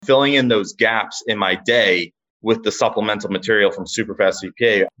filling in those gaps in my day with the supplemental material from Superfast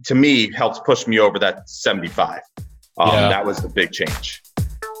CPA, to me, helps push me over that 75. That was the big change.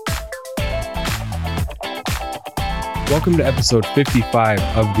 Welcome to episode 55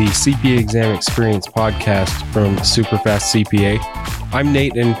 of the CPA Exam Experience podcast from Superfast CPA. I'm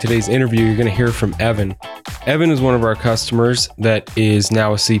Nate, and in today's interview, you're going to hear from Evan. Evan is one of our customers that is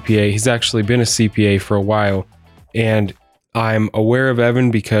now a CPA. He's actually been a CPA for a while, and I'm aware of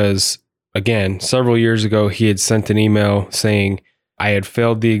Evan because, again, several years ago, he had sent an email saying I had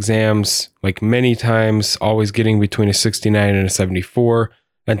failed the exams like many times, always getting between a 69 and a 74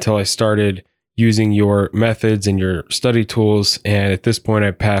 until I started using your methods and your study tools. And at this point,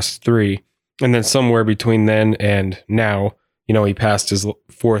 I passed 3. And then somewhere between then and now, he passed his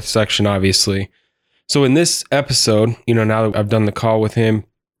 4th section, obviously. So in this episode, now that I've done the call with him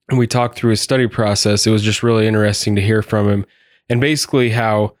and we talked through his study process, it was just really interesting to hear from him. And basically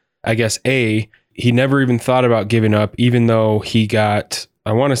how, I guess, he never even thought about giving up, even though he got,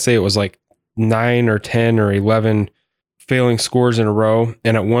 I want to say it was like 9 or 10 or 11 failing scores in a row.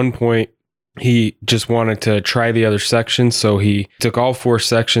 And at one point, he just wanted to try the other sections. So he took all 4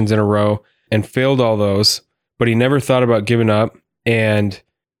 sections in a row and failed all those, but he never thought about giving up. And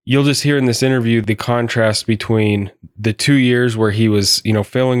you'll just hear in this interview the contrast between the 2 years where he was,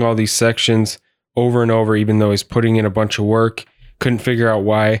 failing all these sections over and over, even though he's putting in a bunch of work, couldn't figure out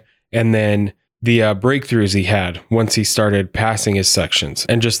why. And then the breakthroughs he had once he started passing his sections,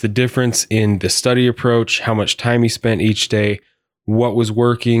 and just the difference in the study approach, how much time he spent each day, what was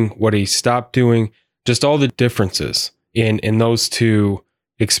working, what he stopped doing, just all the differences in those 2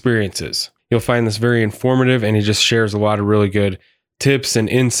 experiences. You'll find this very informative, and he just shares a lot of really good tips and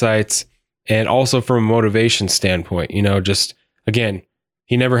insights. And also from a motivation standpoint, just, again,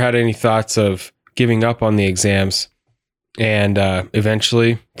 he never had any thoughts of giving up on the exams. And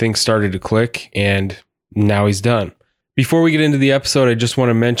eventually things started to click, and now he's done. Before we get into the episode, I just want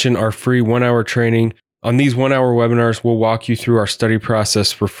to mention our free 1-hour training. On these 1-hour webinars, we'll walk you through our study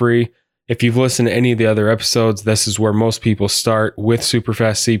process for free. If you've listened to any of the other episodes, this is where most people start with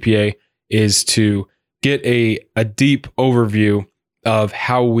Superfast CPA, is to get a deep overview of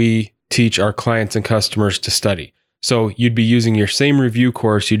how we teach our clients and customers to study. So you'd be using your same review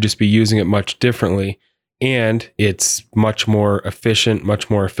course, you'd just be using it much differently. And it's much more efficient,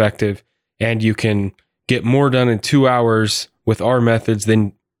 much more effective. And you can get more done in 2 hours with our methods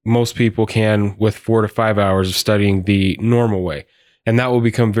than most people can with 4 to 5 hours of studying the normal way. And that will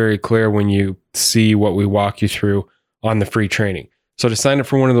become very clear when you see what we walk you through on the free training. So to sign up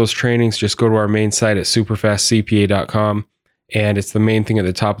for one of those trainings, just go to our main site at superfastcpa.com. And it's the main thing at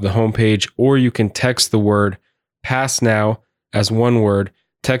the top of the homepage. Or you can text the word "pass now" as one word.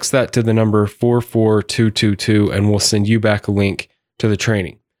 Text that to the number 44222, and we'll send you back a link to the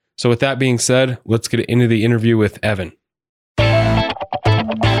training. So with that being said, let's get into the interview with Evan.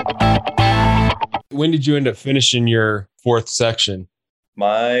 When did you end up finishing your 4th section?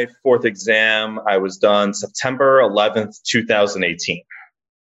 My 4th exam, I was done September 11th, 2018.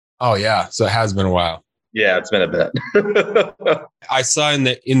 Oh, yeah. So it has been a while. Yeah, it's been a bit. I saw in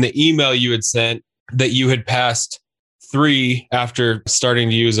the email you had sent that you had passed 3 after starting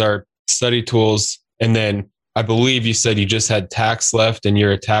to use our study tools. And then I believe you said you just had tax left and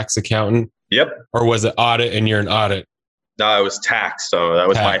you're a tax accountant. Yep. Or was it audit and you're an audit? No, it was tax. So that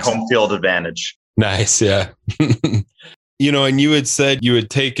was tax. My home field advantage. Nice. Yeah. And you had said you had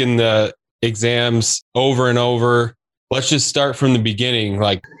taken the exams over and over. Let's just start from the beginning,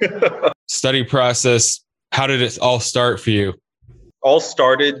 like study process. How did it all start for you? All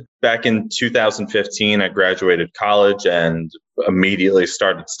started back in 2015. I graduated college and immediately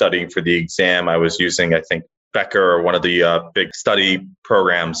started studying for the exam. I was using, I think, Becker, or one of the big study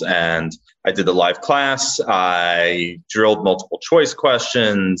programs, and I did the live class. I drilled multiple choice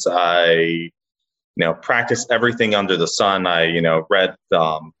questions. I practiced everything under the sun. I read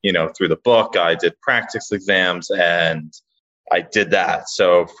through the book. I did practice exams, and I did that.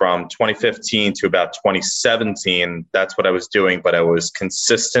 So from 2015 to about 2017, that's what I was doing, but I was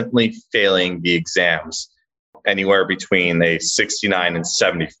consistently failing the exams anywhere between a 69 and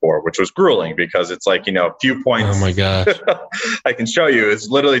 74, which was grueling because it's like, a few points. Oh my gosh. I can show you. It's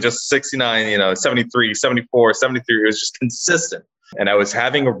literally just 69, 73, 74, 73. It was just consistent. And I was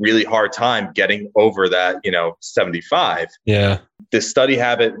having a really hard time getting over that, 75. Yeah. The study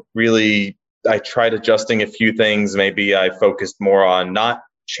habit really, I tried adjusting a few things. Maybe I focused more on not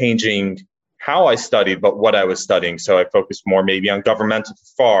changing how I studied, but what I was studying. So I focused more maybe on governmental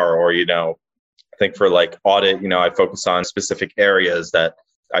FAR, or, I think for like audit, I focus on specific areas that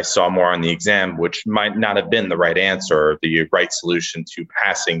I saw more on the exam, which might not have been the right answer or the right solution to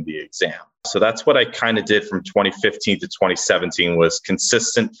passing the exam. So that's what I kind of did from 2015 to 2017 was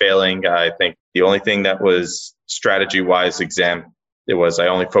consistent failing. I think the only thing that was strategy-wise exam, I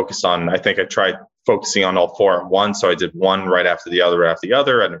only focused on, I think I tried focusing on all four at once. So I did one right after the other,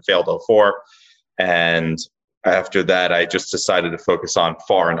 and it failed all four. And after that, I just decided to focus on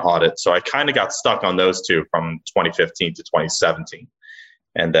FAR and audit. So I kind of got stuck on those two from 2015 to 2017.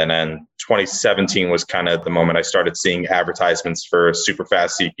 And then in 2017 was kind of the moment I started seeing advertisements for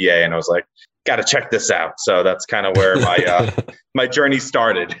Superfast CPA. And I was like, got to check this out. So that's kind of where my journey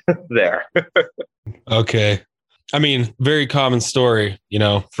started there. Okay. I mean, very common story,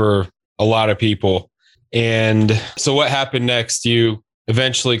 for a lot of people. And so what happened next? You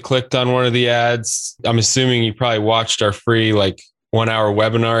eventually clicked on one of the ads. I'm assuming you probably watched our free 1 hour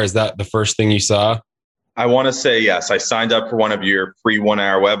webinar. Is that the first thing you saw? I want to say yes. I signed up for one of your free 1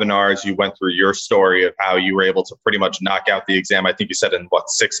 hour webinars. You went through your story of how you were able to pretty much knock out the exam. I think you said in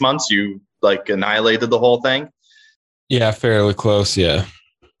 6 months, you annihilated the whole thing. Yeah, fairly close. Yeah.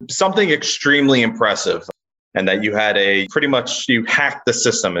 Something extremely impressive. And that you had you hacked the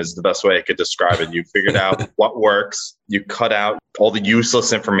system is the best way I could describe it. You figured out what works. You cut out all the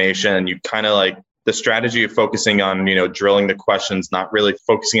useless information, and you kind of the strategy of focusing on, drilling the questions, not really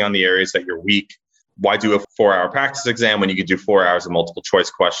focusing on the areas that you're weak. Why do a 4 hour practice exam when you could do 4 hours of multiple choice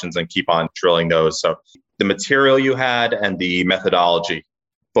questions and keep on drilling those? So the material you had and the methodology,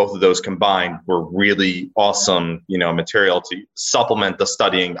 both of those combined were really awesome, material to supplement the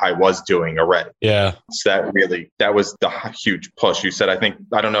studying I was doing already. Yeah. So that was the huge push. You said,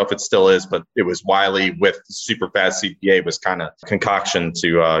 I don't know if it still is, but it was Wiley with Superfast CPA was kind of concoction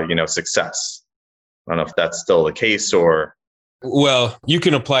to, success. I don't know if that's still the case or. Well, you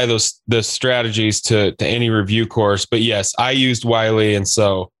can apply the strategies to any review course, but yes, I used Wiley. And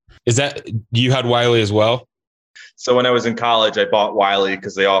so you had Wiley as well? So when I was in college, I bought Wiley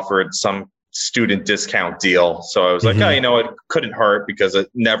because they offered some student discount deal. So I was like, it couldn't hurt because it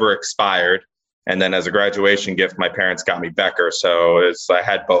never expired. And then as a graduation gift, my parents got me Becker. So I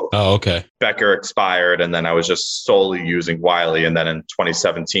had both. Oh, okay. Becker expired, and then I was just solely using Wiley. And then in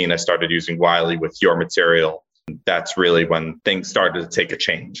 2017, I started using Wiley with your material. That's really when things started to take a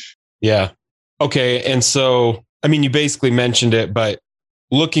change. Yeah. Okay. And so, you basically mentioned it, but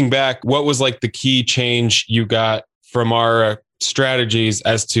looking back, what was the key change you got from our strategies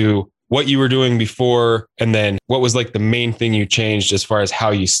as to what you were doing before? And then what was the main thing you changed as far as how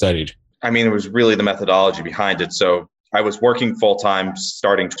you studied? It was really the methodology behind it. So I was working full-time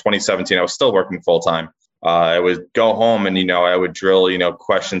starting 2017. I was still working full-time. I would go home and, I would drill,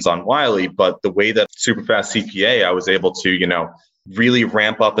 questions on Wiley, but the way that Superfast CPA, I was able to, really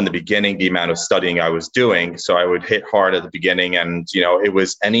ramp up in the beginning, the amount of studying I was doing. So I would hit hard at the beginning and,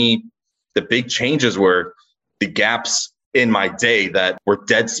 the big changes were the gaps in my day that were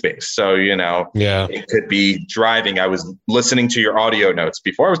dead space. So, It could be driving. I was listening to your audio notes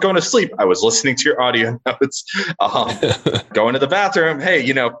before I was going to sleep. I was listening to your audio notes, going to the bathroom.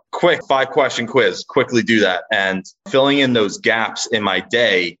 Hey, quick 5-question quiz, quickly do that. And filling in those gaps in my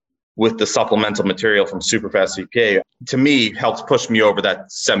day with the supplemental material from Superfast CPA, to me, helped push me over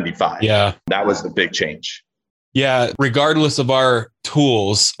that 75. Yeah. That was the big change. Yeah. Regardless of our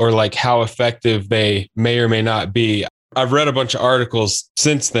tools or how effective they may or may not be, I've read a bunch of articles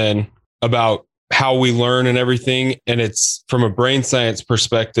since then about how we learn and everything. And it's from a brain science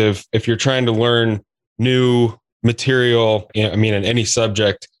perspective, if you're trying to learn new material, in any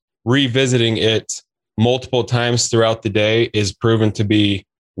subject, revisiting it multiple times throughout the day is proven to be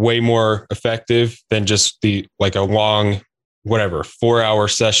way more effective than just a long, 4-hour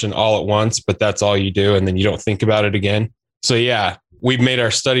session all at once, but that's all you do. And then you don't think about it again. So yeah, we've made our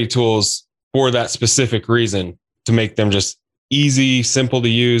study tools for that specific reason, to make them just easy, simple to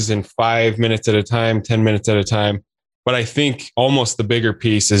use in 5 minutes at a time, 10 minutes at a time. But I think almost the bigger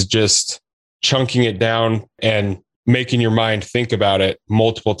piece is just chunking it down and making your mind think about it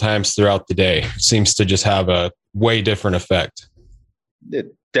multiple times throughout the day. It seems to just have a way different effect.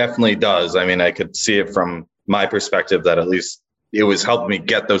 It definitely does. I could see it from my perspective that at least it was helping me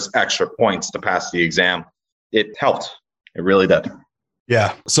get those extra points to pass the exam. It helped. It really did.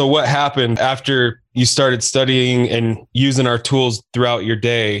 Yeah. So what happened after you started studying and using our tools throughout your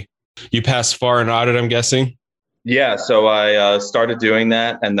day? You passed FAR and audit, I'm guessing? Yeah. So I started doing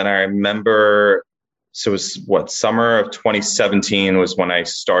that. And then I remember, so it was summer of 2017 was when I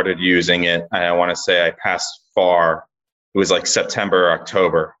started using it. And I want to say I passed FAR. It was September,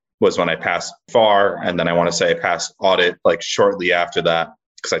 October was when I passed FAR. And then I want to say I passed audit shortly after that,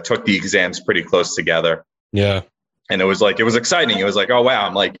 because I took the exams pretty close together. Yeah. And it was exciting. It was like, oh, wow,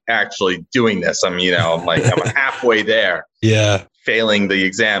 I'm like actually doing this. I'm halfway there. Yeah. Failing the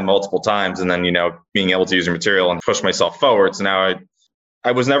exam multiple times and then, being able to use the material and push myself forward. So now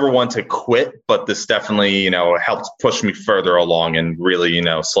I was never one to quit, but this definitely, helped push me further along and really,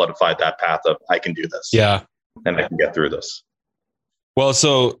 solidified that path of I can do this. Yeah. And I can get through this. Well,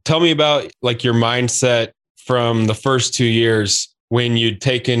 so tell me about like your mindset from the first 2 years when you'd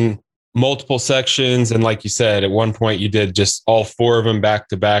taken multiple sections. And like you said, at one point you did just all 4 of them back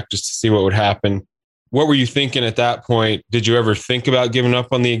to back just to see what would happen. What were you thinking at that point? Did you ever think about giving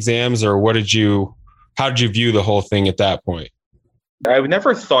up on the exams, or how did you view the whole thing at that point? I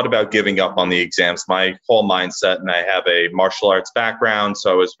never thought about giving up on the exams. My whole mindset, and I have a martial arts background,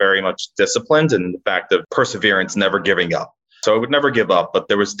 so I was very much disciplined in the fact of perseverance, never giving up. So I would never give up, but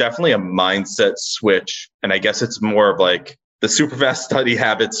there was definitely a mindset switch. And I guess it's more of like the super fast study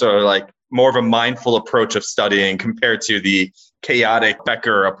habits are like more of a mindful approach of studying compared to the chaotic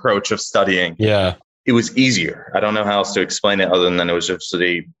Becker approach of studying. Yeah. It was easier. I don't know how else to explain it other than it was just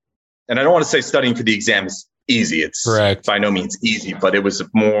and I don't want to say studying for the exam is easy. It's correct. By no means easy, but it was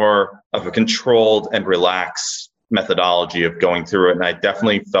more of a controlled and relaxed methodology of going through it. And I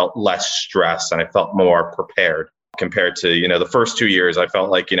definitely felt less stress and I felt more prepared compared to, the first 2 years. I felt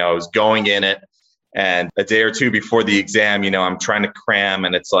like, I was going in it and a day or two before the exam, I'm trying to cram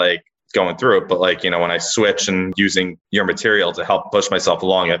and it's like going through it. But like, when I switch and using your material to help push myself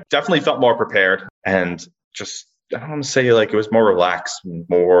along, I definitely felt more prepared and just, I don't want to say like it was more relaxed,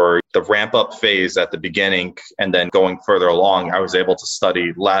 more the ramp up phase at the beginning. And then going further along, I was able to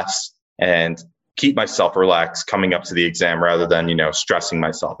study less and keep myself relaxed coming up to the exam rather than, stressing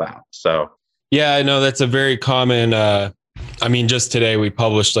myself out. So, yeah, I know that's a very common, just today we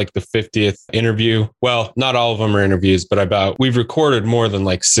published like the 50th interview. Well, not all of them are interviews, but we've recorded more than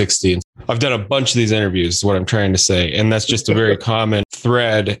like 60. I've done a bunch of these interviews is what I'm trying to say. And that's just a very common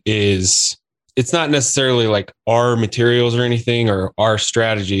thread is it's not necessarily like our materials or anything or our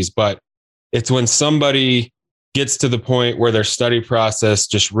strategies, but it's when somebody gets to the point where their study process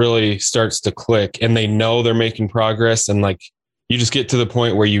just really starts to click and they know they're making progress. And like, you just get to the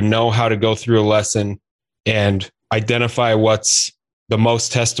point where you know how to go through a lesson and identify what's the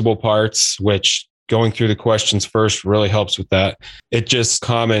most testable parts, which going through the questions first really helps with that. It just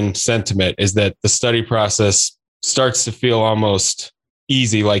common sentiment is that the study process starts to feel almost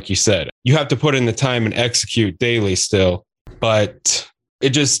easy. Like you said, you have to put in the time and execute daily still, but it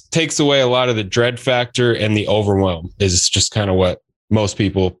just takes away a lot of the dread factor and the overwhelm is just kind of what most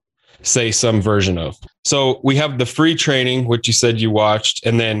people say some version of. So we have the free training, which you said you watched.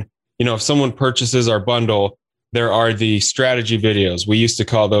 And then, if someone purchases our bundle, there are the strategy videos. We used to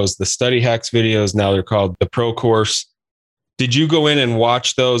call those the study hacks videos. Now they're called the pro course. Did you go in and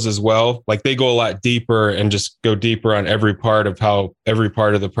watch those as well? Like they go a lot deeper and just go deeper on every part of how every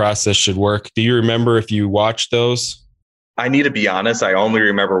part of the process should work. Do you remember if you watched those? I need to be honest. I only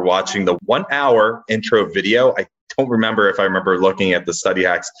remember watching the 1 hour intro video. I don't remember if I remember looking at the study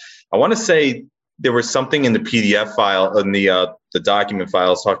hacks. I want to say there was something in the PDF file, in the document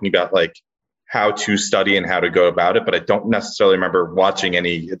files talking about like how to study and how to go about it, but I don't necessarily remember watching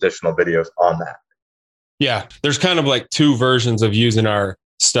any additional videos on that. Yeah, there's kind of like 2 versions of using our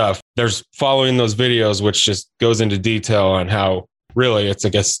stuff. There's following those videos, which just goes into detail on how really it's, I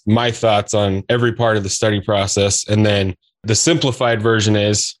guess, my thoughts on every part of the study process. And then the simplified version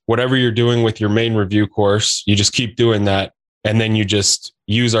is whatever you're doing with your main review course, you just keep doing that. And then you just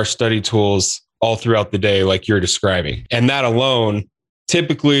use our study tools all throughout the day, like you're describing. And that alone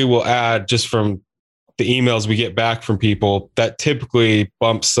typically will add, just from the emails we get back from people, that typically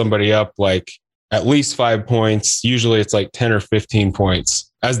bumps somebody up like at least 5 points. Usually it's like 10 or 15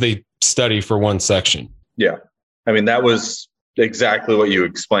 points as they study for one section. Yeah. I mean, that was exactly what you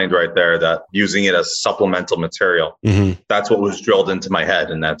explained right there, that using it as supplemental material. Mm-hmm. That's what was drilled into my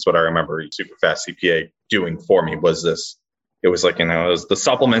head. And that's what I remember Super Fast CPA doing for me was this. It was like, it was the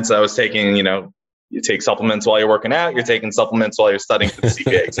supplements I was taking, you take supplements while you're working out, you're taking supplements while you're studying for the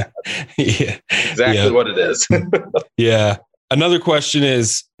CPA exam. Yeah. Exactly what it is. Yeah. Another question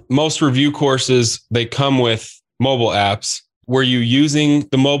is, most review courses, they come with mobile apps. Were you using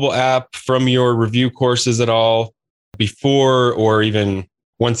the mobile app from your review courses at all before, or even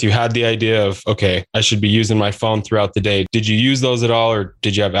once you had the idea of, okay, I should be using my phone throughout the day? Did you use those at all, or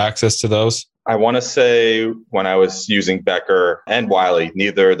did you have access to those? I want to say when I was using Becker and Wiley,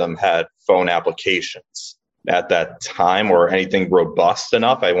 neither of them had phone applications at that time or anything robust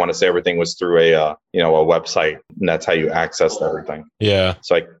enough. I want to say everything was through a website, and that's how you accessed everything. Yeah.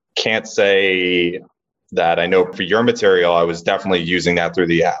 So I can't say that. I know for your material, I was definitely using that through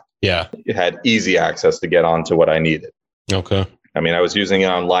the app. Yeah. It had easy access to get onto what I needed. Okay. I mean, I was using it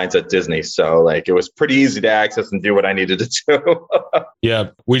on lines at Disney, so like it was pretty easy to access and do what I needed to do.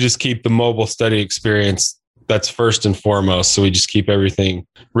 Yeah. We just keep the mobile study experience. That's first and foremost. So we just keep everything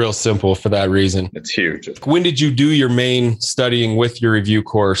real simple for that reason. It's huge. When did you do your main studying with your review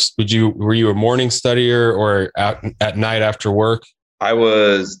course? Were you a morning studier or at night after work? I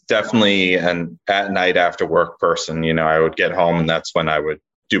was definitely an at night after work person. I would get home and that's when I would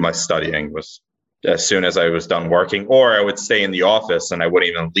do my studying, was as soon as I was done working, or I would stay in the office and I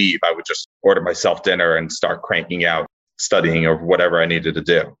wouldn't even leave. I would just order myself dinner and start cranking out studying or whatever I needed to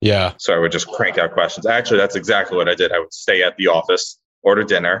do. Yeah. So I would just crank out questions. Actually, that's exactly what I did. I would stay at the office, order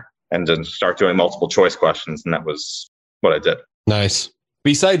dinner, and then start doing multiple choice questions. And that was what I did. Nice.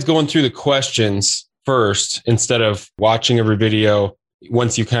 Besides going through the questions first, instead of watching every video,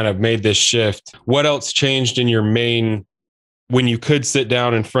 once you kind of made this shift, what else changed in your main, when you could sit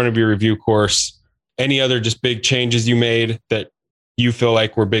down in front of your review course? Any other just big changes you made that you feel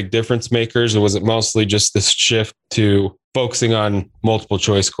like were big difference makers, or was it mostly just this shift to focusing on multiple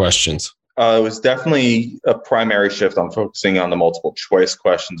choice questions? It was definitely a primary shift on focusing on the multiple choice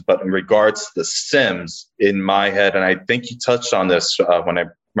questions. But in regards to the sims, in my head, and I think you touched on this when I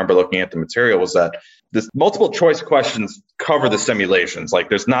remember looking at the material, was that the multiple choice questions cover the simulations. Like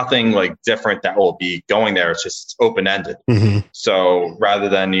there's nothing like different that will be going there. It's just open-ended. Mm-hmm. So rather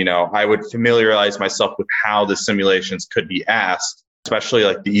than, I would familiarize myself with how the simulations could be asked, especially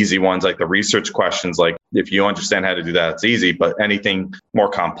like the easy ones, like the research questions. Like if you understand how to do that, it's easy. But anything more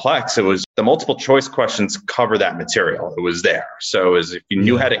complex, it was the multiple choice questions cover that material. It was there. So as if you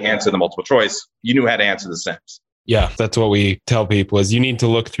knew how to answer the multiple choice, you knew how to answer the sims. Yeah, that's what we tell people is you need to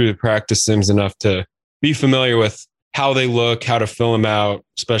look through the practice sims enough to be familiar with how they look, how to fill them out,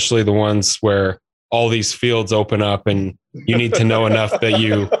 especially the ones where all these fields open up and you need to know enough that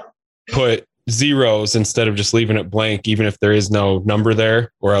you put zeros instead of just leaving it blank, even if there is no number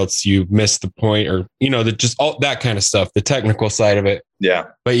there, or else you miss the point, or, just all that kind of stuff, the technical side of it. Yeah.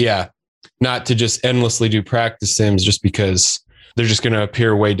 But yeah, not to just endlessly do practice sims just because they're just going to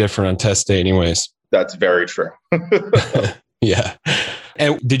appear way different on test day anyways. That's very true. Yeah.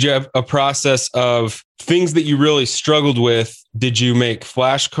 And did you have a process of things that you really struggled with? Did you make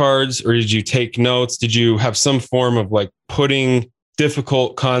flashcards or did you take notes? Did you have some form of like putting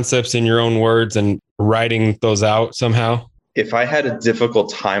difficult concepts in your own words and writing those out somehow? If I had a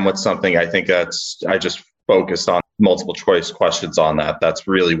difficult time with something, I think I just focused on multiple choice questions on that. That's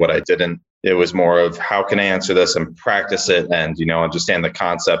really what I did. And it was more of how can I answer this and practice it and, understand the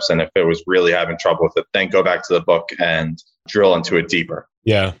concepts. And if it was really having trouble with it, then go back to the book and drill into it deeper.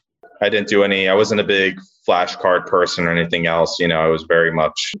 Yeah. I wasn't a big flashcard person or anything else. I was very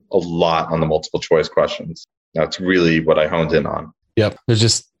much a lot on the multiple choice questions. That's really what I honed in on. Yep. It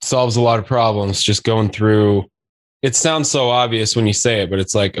just solves a lot of problems just going through. It sounds so obvious when you say it, but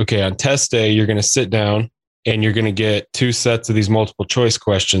it's like, okay, on test day, you're going to sit down and you're going to get 2 sets of these multiple choice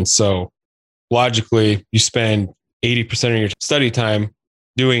questions. So logically, you spend 80% of your study time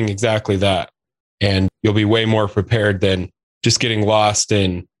doing exactly that. And you'll be way more prepared than just getting lost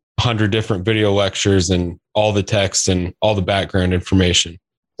in 100 different video lectures and all the text and all the background information.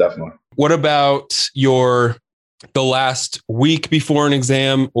 Definitely. What about the last week before an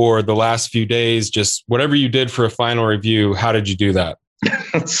exam or the last few days, just whatever you did for a final review? How did you do that?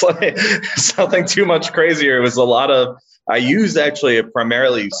 It's like something too much crazier. It was I used actually a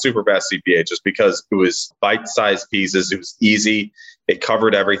primarily Superfast CPA just because it was bite-sized pieces. It was easy. It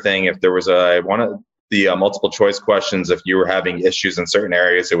covered everything. If there was one of the multiple choice questions, if you were having issues in certain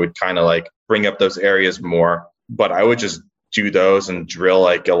areas, it would kind of like bring up those areas more. But I would just do those and drill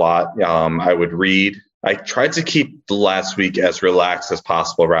like a lot. I would read. I tried to keep the last week as relaxed as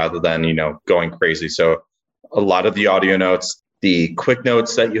possible rather than, going crazy. So a lot of the audio notes, the quick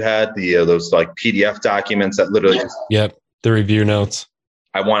notes that you had, those like PDF documents that literally. Yep. The review notes.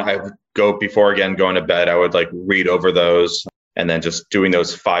 I would go before going to bed. I would like read over those and then just doing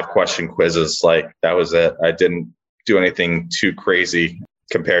those 5-question quizzes. Like that was it. I didn't do anything too crazy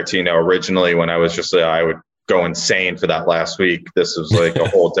compared to, originally when I was just, I would go insane for that last week. This was like a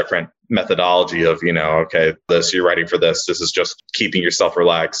whole different methodology of, okay, you're ready for this. This is just keeping yourself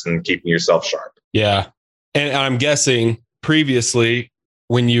relaxed and keeping yourself sharp. Yeah. And I'm guessing previously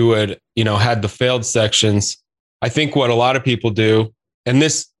when you would, had the failed sections, I think what a lot of people do, and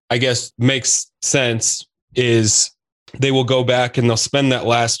this, I guess, makes sense, is they will go back and they'll spend that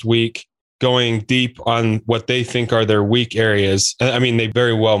last week going deep on what they think are their weak areas. I mean, they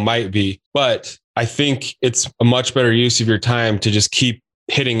very well might be, but I think it's a much better use of your time to just keep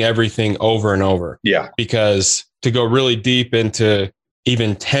hitting everything over and over. Yeah. Because to go really deep into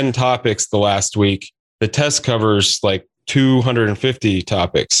even 10 topics the last week. The test covers like 250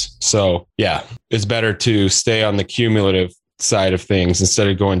 topics. So yeah, it's better to stay on the cumulative side of things instead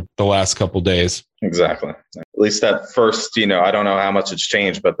of going the last couple days. Exactly. At least that first, I don't know how much it's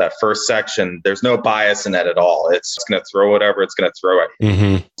changed, but that first section, there's no bias in it at all. It's going to throw whatever it's going to throw at you.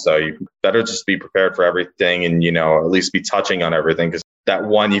 Mm-hmm. So you better just be prepared for everything and, at least be touching on everything. Because that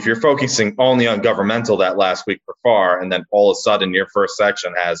one, if you're focusing only on governmental that last week for FAR, and then all of a sudden your first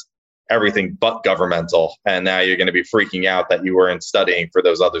section has everything but governmental, and now you're going to be freaking out that you weren't studying for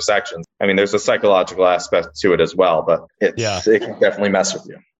those other sections. I mean, there's a psychological aspect to it as well, but it can definitely mess with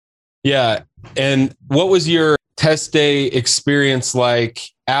you. Yeah. And what was your test day experience like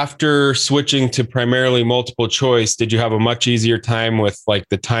after switching to primarily multiple choice? Did you have a much easier time with like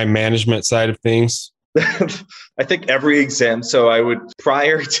the time management side of things? I think every exam. So I would,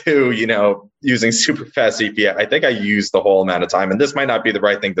 prior to, using super fast CPA, I think I used the whole amount of time. And this might not be the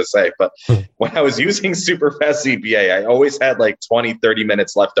right thing to say, but when I was using super fast CPA, I always had like 20, 30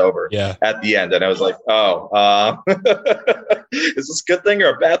 minutes left over at the end. And I was like, is this a good thing or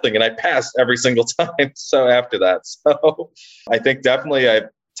a bad thing? And I passed every single time. So after that, I think definitely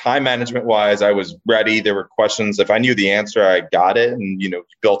time management wise, I was ready. There were questions. If I knew the answer, I got it, and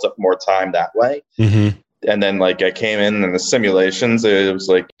built up more time that way. Mm-hmm. And then like I came in and the simulations, it was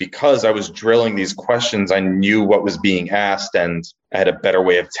like, because I was drilling these questions, I knew what was being asked and I had a better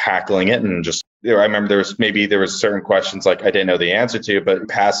way of tackling it. And just, I remember there was certain questions like I didn't know the answer to, but you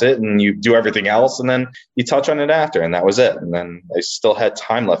pass it and you do everything else and then you touch on it after, and that was it. And then I still had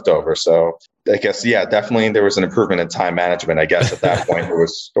time left over. So I guess, definitely there was an improvement in time management, I guess, at that point. It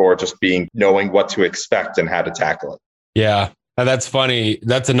was, or just knowing what to expect and how to tackle it. Yeah. And that's funny.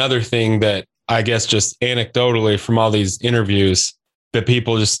 That's another thing that I guess just anecdotally from all these interviews that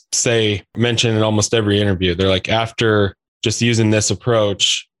people just mention in almost every interview. They're like, after just using this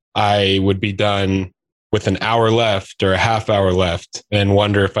approach, I would be done with an hour left or a half hour left and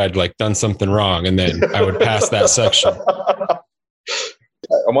wonder if I'd like done something wrong. And then I would pass that section.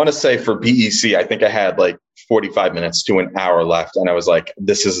 I want to say for BEC, I think I had like 45 minutes to an hour left. And I was like,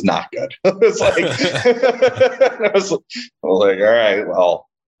 this is not good. I was like, all right, well,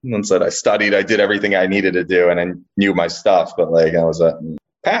 once that I studied, I did everything I needed to do and I knew my stuff, but like I was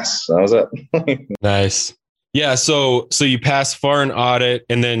pass. That was it. Nice. Yeah. So you passed FAR and audit,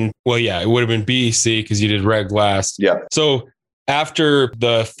 and then, it would have been BEC because you did reg last. Yeah. So after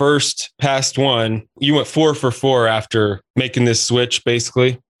the first passed one, you went 4 for 4 after making this switch,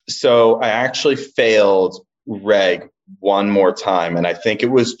 basically. So I actually failed reg one more time. And I think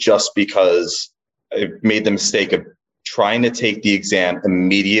it was just because I made the mistake of trying to take the exam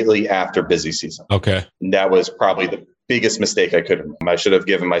immediately after busy season. Okay. And that was probably the biggest mistake I could have made. I should have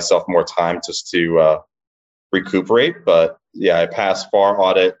given myself more time just to recuperate. But I passed FAR,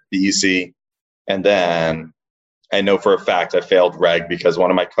 audit, BEC, and then I know for a fact I failed reg because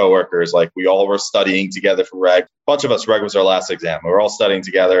one of my coworkers, like we all were studying together for reg. A bunch of us, reg was our last exam. We were all studying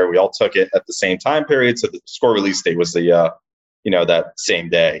together. We all took it at the same time period. So the score release date was that same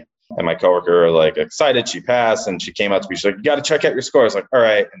day. And my coworker, like excited, she passed and she came out to me. She's like, you got to check out your score. I was like, all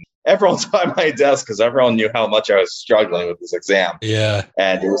right. And everyone's on my desk because everyone knew how much I was struggling with this exam. Yeah.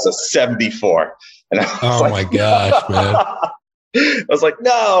 And it was a 74. And I was my gosh, man. I was like,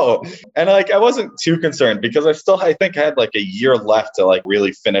 no. And like, I wasn't too concerned because I think I had like a year left to like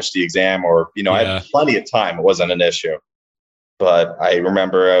really finish the exam, or, I had plenty of time. It wasn't an issue. But I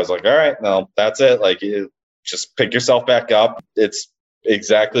remember I was like, all right, well, that's it. Like, you just pick yourself back up. It's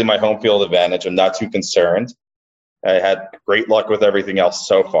exactly my home field advantage. I'm not too concerned. I had great luck with everything else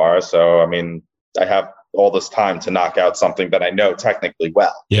so far. So, I mean, I have all this time to knock out something that I know technically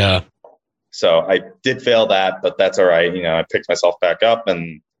well. Yeah. So I did fail that, but that's all right. I picked myself back up,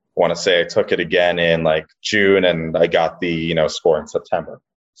 and I want to say I took it again in like June, and I got the, score in September.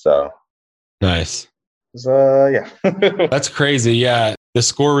 So nice. Yeah. That's crazy. Yeah. The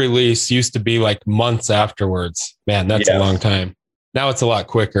score release used to be like months afterwards. Man, that's a long time. Now it's a lot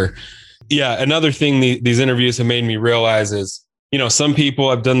quicker. Yeah. Another thing these interviews have made me realize is, some people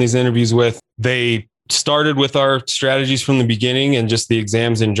I've done these interviews with, they started with our strategies from the beginning, and just the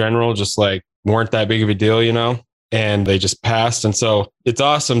exams in general just like weren't that big of a deal, and they just passed. And so it's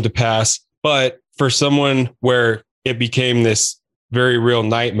awesome to pass. But for someone where it became this very real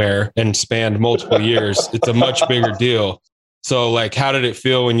nightmare and spanned multiple years, it's a much bigger deal. So like, how did it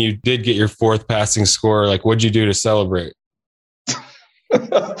feel when you did get your 4th passing score? Like, what'd you do to celebrate?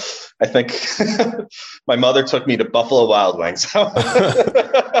 I think my mother took me to Buffalo Wild Wings.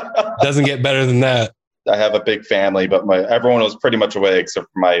 Doesn't get better than that. I have a big family, but everyone was pretty much away except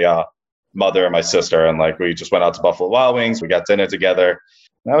for my mother and my sister, and like we just went out to Buffalo Wild Wings. We got dinner together.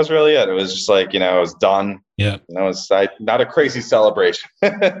 And that was really it. It was just like, it was done. Yeah. It was not a crazy celebration.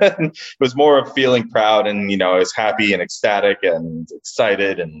 It was more of feeling proud and, I was happy and ecstatic and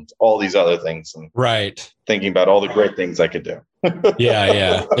excited and all these other things. And right. Thinking about all the great things I could do.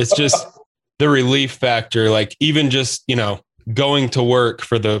 Yeah. It's just the relief factor. Like even just, going to work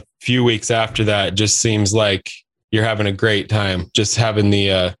for the few weeks after that just seems like you're having a great time. Just having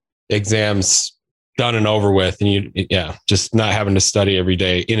the exams done and over with, and just not having to study every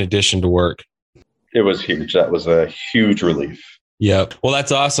day in addition to work. It was huge. That was a huge relief. Yep. Well,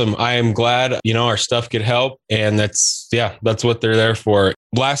 that's awesome. I am glad, our stuff could help, and that's what they're there for.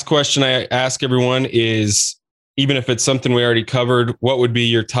 Last question I ask everyone is, even if it's something we already covered, what would be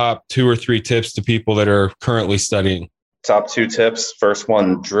your top 2 or 3 tips to people that are currently studying? Top 2 tips. First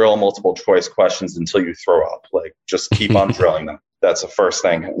one, drill multiple choice questions until you throw up. Like just keep on drilling them. That's the first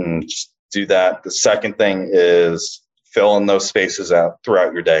thing. And just do that. The second thing is fill in those spaces out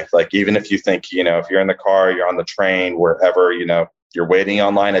throughout your day. Like even if you think, if you're in the car, you're on the train, wherever, you're waiting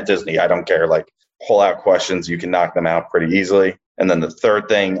online at Disney, I don't care. Like pull out questions. You can knock them out pretty easily. And then the third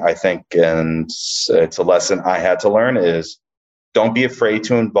thing I think, and it's a lesson I had to learn, is don't be afraid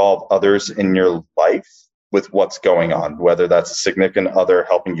to involve others in your life with what's going on, whether that's a significant other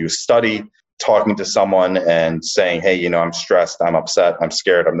helping you study, talking to someone and saying, hey, I'm stressed, I'm upset, I'm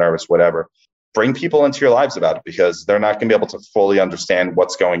scared, I'm nervous, whatever. Bring people into your lives about it, because they're not going to be able to fully understand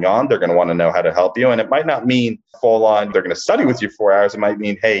what's going on. They're going to want to know how to help you. And it might not mean full on, they're going to study with you 4 hours. It might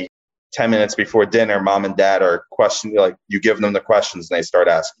mean, hey, 10 minutes before dinner, mom and dad are questioning, like you give them the questions and they start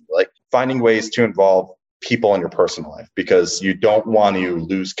asking, like finding ways to involve people in your personal life, because you don't want to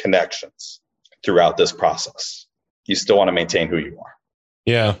lose connections throughout this process. You still want to maintain who you are.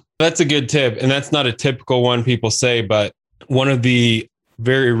 Yeah. That's a good tip. And that's not a typical one people say, but one of the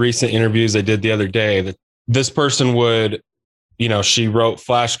very recent interviews I did the other day, that this person would, she wrote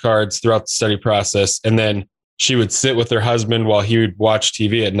flashcards throughout the study process, and then she would sit with her husband while he would watch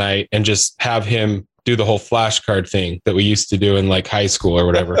TV at night and just have him do the whole flashcard thing that we used to do in like high school or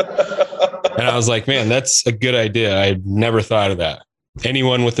whatever. And I was like, man, that's a good idea. I never thought of that.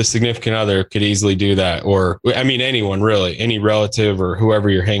 Anyone with a significant other could easily do that. Or, anyone really, any relative or whoever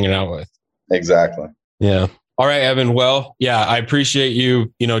you're hanging out with. Exactly. Yeah. All right, Evan. Well, yeah, I appreciate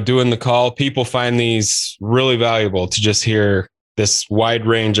you, doing the call. People find these really valuable to just hear this wide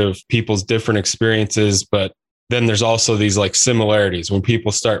range of people's different experiences. But then there's also these like similarities. When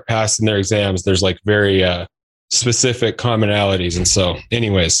people start passing their exams, there's like very specific commonalities. And so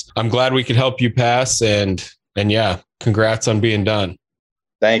anyways, I'm glad we could help you pass, and yeah, congrats on being done.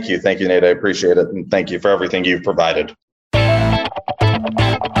 Thank you. Thank you, Nate. I appreciate it. And thank you for everything you've provided.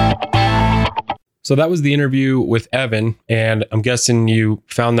 So that was the interview with Evan, and I'm guessing you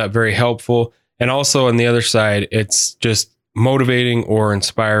found that very helpful. And also on the other side, it's just motivating or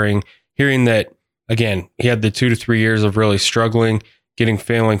inspiring hearing that, again, he had the 2 to 3 years of really struggling, getting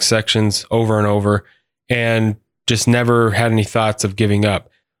failing sections over and over, and just never had any thoughts of giving up.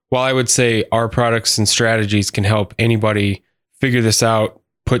 While I would say our products and strategies can help anybody figure this out,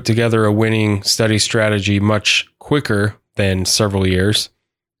 put together a winning study strategy much quicker than several years,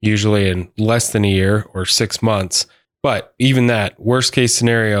 usually in less than a year or 6 months. But even that, worst case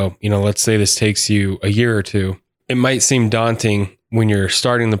scenario, let's say this takes you a year or two. It might seem daunting when you're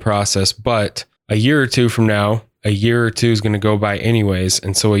starting the process, but a year or two from now, a year or two is going to go by anyways.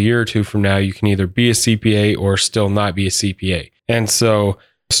 And so a year or two from now, you can either be a CPA or still not be a CPA. And so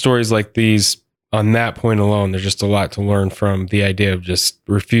stories like these, on that point alone, there's just a lot to learn from the idea of just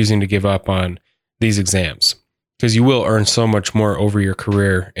refusing to give up on these exams, because you will earn so much more over your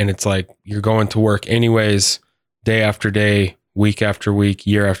career. And it's like you're going to work anyways, day after day, week after week,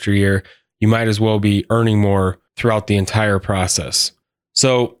 year after year. You might as well be earning more throughout the entire process.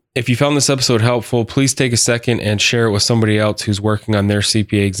 So if you found this episode helpful, please take a second and share it with somebody else who's working on their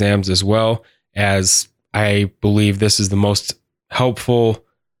CPA exams as well, as I believe this is the most helpful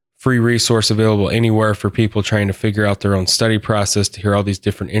free resource available anywhere for people trying to figure out their own study process, to hear all these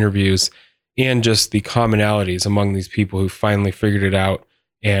different interviews and just the commonalities among these people who finally figured it out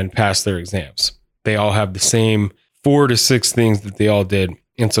and passed their exams. They all have the same 4 to 6 things that they all did.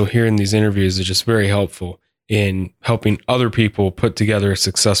 And so hearing these interviews is just very helpful in helping other people put together a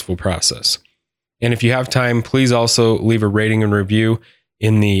successful process. And if you have time, please also leave a rating and review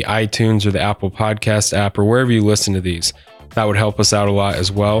in the iTunes or the Apple Podcast app or wherever you listen to these. That would help us out a lot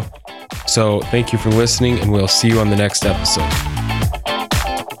as well. So thank you for listening, and we'll see you on the next episode.